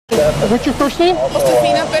What's your first name?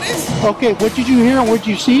 Josefina Perez. Okay, what did you hear and what did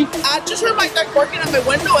you see? I just heard my dog barking at my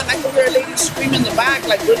window and I could hear a lady scream in the back,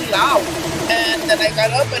 like really loud. And then I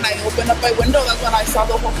got up and I opened up my window. That's when I saw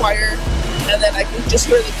the whole fire. And then I could just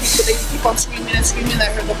hear the lady keep on screaming and screaming.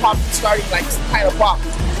 I heard the pop starting, like some kind of pop.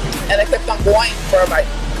 And I kept on going for like,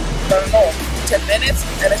 I don't know, 10 minutes.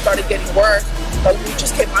 And it started getting worse. But we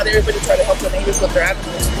just came out, everybody tried to help the neighbors with their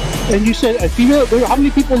animals. And you said a female, how many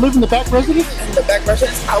people live in the back residence? In the back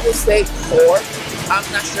residence, I would say 4. I'm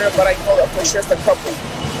not sure, but I know that for sure it's a couple.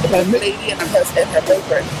 The lady and her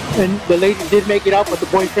boyfriend. And the lady did make it out, but the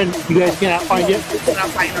boyfriend, you guys cannot find yet? We cannot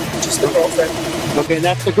find him, just the girlfriend. Okay, and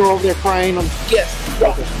that's the girl over there crying? Yes.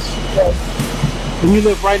 Okay. Yes. And you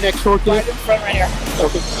live right next door to Right in front, right here.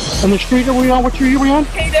 Okay. And the street are we on? What street are we on?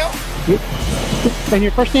 Haydale. Yep. And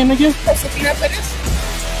your first name again? Josefina Perez.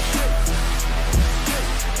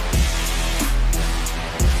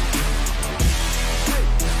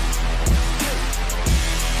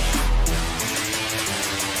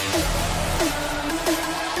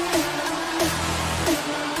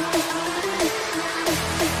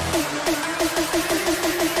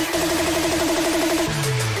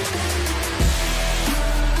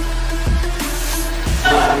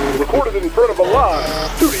 Recorded in front of a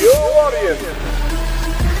live studio audience.